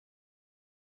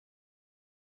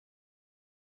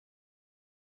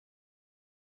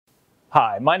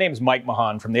Hi, my name is Mike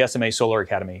Mahan from the SMA Solar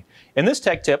Academy. In this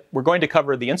tech tip, we're going to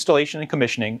cover the installation and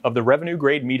commissioning of the Revenue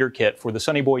Grade Meter Kit for the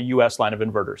Sunny Boy US line of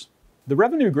inverters. The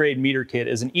Revenue Grade Meter Kit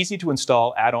is an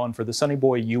easy-to-install add-on for the Sunny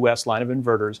Boy US line of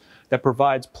inverters that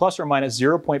provides plus or minus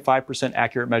 0.5%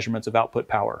 accurate measurements of output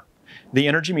power. The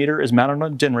energy meter is mounted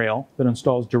on a DIN rail that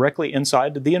installs directly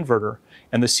inside the inverter,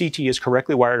 and the CT is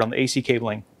correctly wired on the AC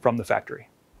cabling from the factory.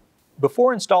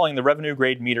 Before installing the Revenue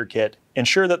Grade Meter Kit,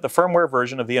 ensure that the firmware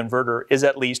version of the inverter is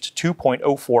at least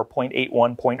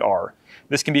 2.04.81.R.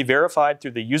 This can be verified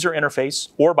through the user interface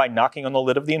or by knocking on the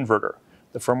lid of the inverter.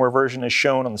 The firmware version is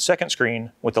shown on the second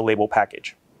screen with the label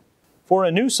package. For a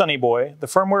new Sunny Boy, the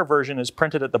firmware version is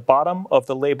printed at the bottom of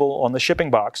the label on the shipping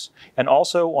box and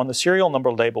also on the serial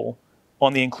number label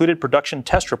on the included production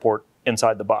test report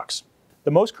inside the box. The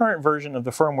most current version of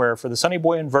the firmware for the Sunny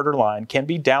Boy inverter line can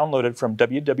be downloaded from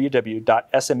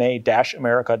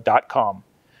www.sma-america.com.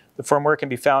 The firmware can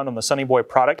be found on the Sunny Boy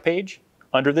product page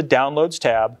under the Downloads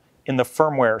tab in the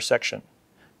Firmware section.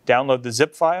 Download the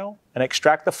zip file and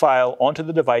extract the file onto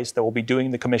the device that will be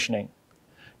doing the commissioning.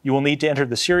 You will need to enter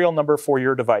the serial number for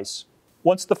your device.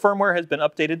 Once the firmware has been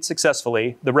updated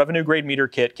successfully, the Revenue Grade Meter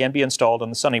Kit can be installed on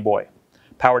the Sunny Boy.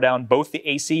 Power down both the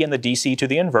AC and the DC to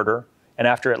the inverter, and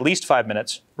after at least 5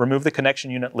 minutes, remove the connection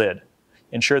unit lid.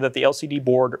 Ensure that the LCD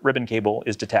board ribbon cable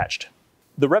is detached.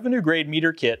 The Revenue Grade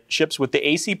Meter Kit ships with the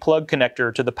AC plug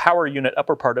connector to the power unit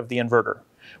upper part of the inverter.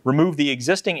 Remove the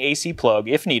existing AC plug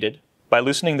if needed by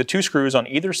loosening the 2 screws on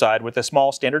either side with a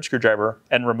small standard screwdriver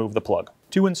and remove the plug.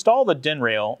 To install the DIN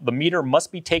rail, the meter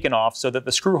must be taken off so that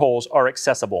the screw holes are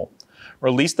accessible.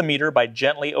 Release the meter by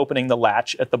gently opening the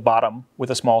latch at the bottom with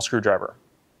a small screwdriver.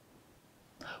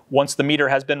 Once the meter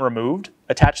has been removed,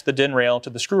 attach the DIN rail to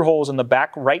the screw holes in the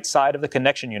back right side of the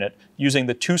connection unit using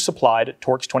the 2 supplied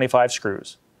Torx 25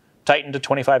 screws. Tighten to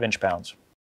 25 inch-pounds.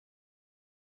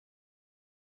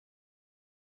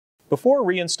 Before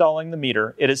reinstalling the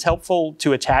meter, it is helpful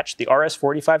to attach the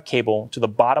RS-485 cable to the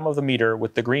bottom of the meter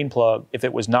with the green plug if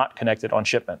it was not connected on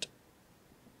shipment.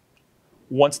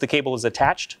 Once the cable is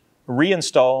attached,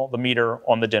 reinstall the meter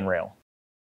on the DIN rail.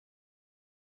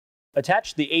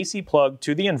 Attach the AC plug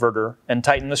to the inverter and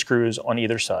tighten the screws on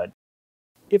either side.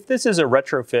 If this is a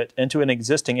retrofit into an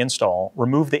existing install,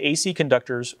 remove the AC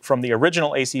conductors from the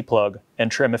original AC plug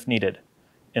and trim if needed.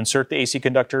 Insert the AC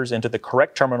conductors into the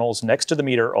correct terminals next to the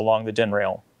meter along the DIN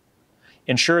rail.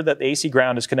 Ensure that the AC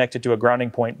ground is connected to a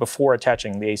grounding point before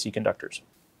attaching the AC conductors.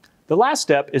 The last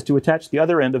step is to attach the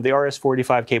other end of the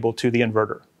RS-485 cable to the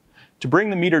inverter. To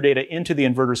bring the meter data into the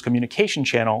inverter's communication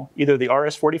channel, either the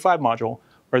RS-485 module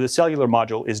or the cellular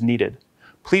module is needed.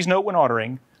 Please note when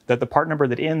ordering that the part number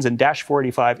that ends in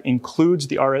 -485 includes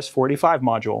the RS-485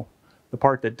 module. The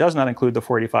part that does not include the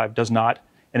 485 does not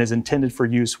and is intended for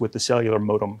use with the cellular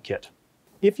modem kit.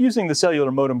 If using the cellular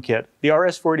modem kit, the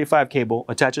RS-485 cable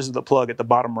attaches to the plug at the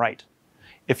bottom right.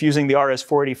 If using the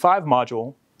RS-485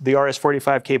 module, the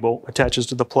RS-485 cable attaches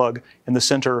to the plug in the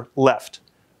center left.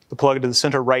 The plug to the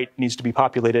center right needs to be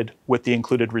populated with the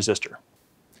included resistor.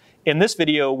 In this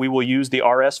video, we will use the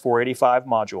RS-485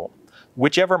 module.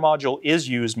 Whichever module is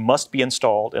used must be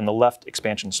installed in the left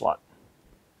expansion slot.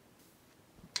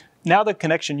 Now the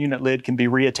connection unit lid can be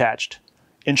reattached.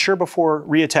 Ensure before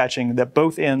reattaching that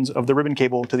both ends of the ribbon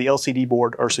cable to the LCD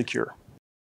board are secure.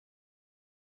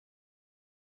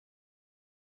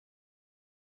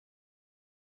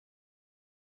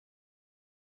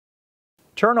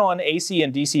 Turn on AC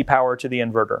and DC power to the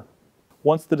inverter.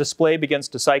 Once the display begins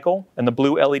to cycle and the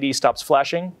blue LED stops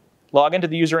flashing, log into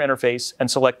the user interface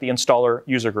and select the installer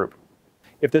user group.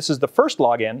 If this is the first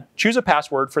login, choose a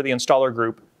password for the installer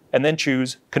group and then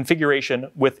choose Configuration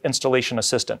with Installation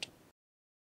Assistant.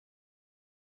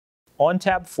 On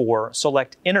tab 4,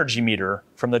 select Energy Meter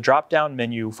from the drop-down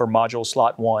menu for module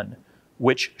slot 1,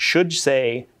 which should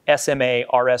say SMA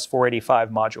RS-485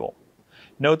 module.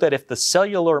 Note that if the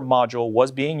cellular module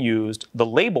was being used, the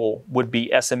label would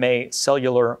be SMA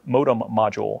Cellular Modem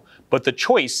Module, but the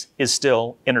choice is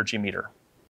still Energy Meter.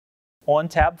 On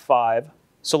tab 5,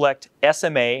 select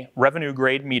SMA Revenue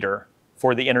Grade Meter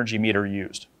for the energy meter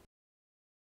used.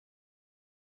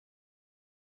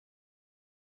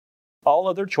 All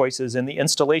other choices in the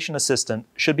Installation Assistant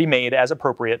should be made as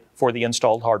appropriate for the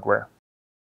installed hardware.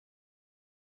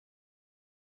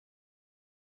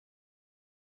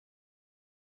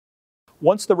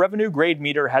 Once the Revenue Grade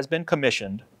Meter has been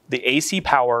commissioned, the AC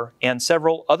power and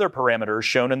several other parameters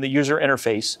shown in the user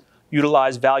interface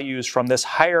utilize values from this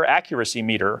higher accuracy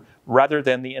meter rather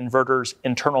than the inverter's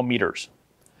internal meters.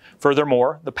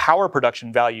 Furthermore, the power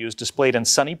production values displayed in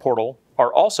Sunny Portal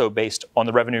are also based on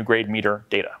the Revenue Grade Meter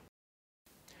data.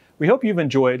 We hope you've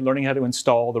enjoyed learning how to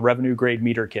install the Revenue Grade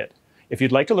Meter Kit. If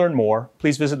you'd like to learn more,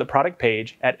 please visit the product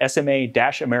page at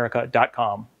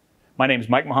sma-america.com. My name is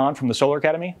Mike Mahan from the Solar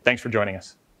Academy. Thanks for joining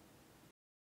us.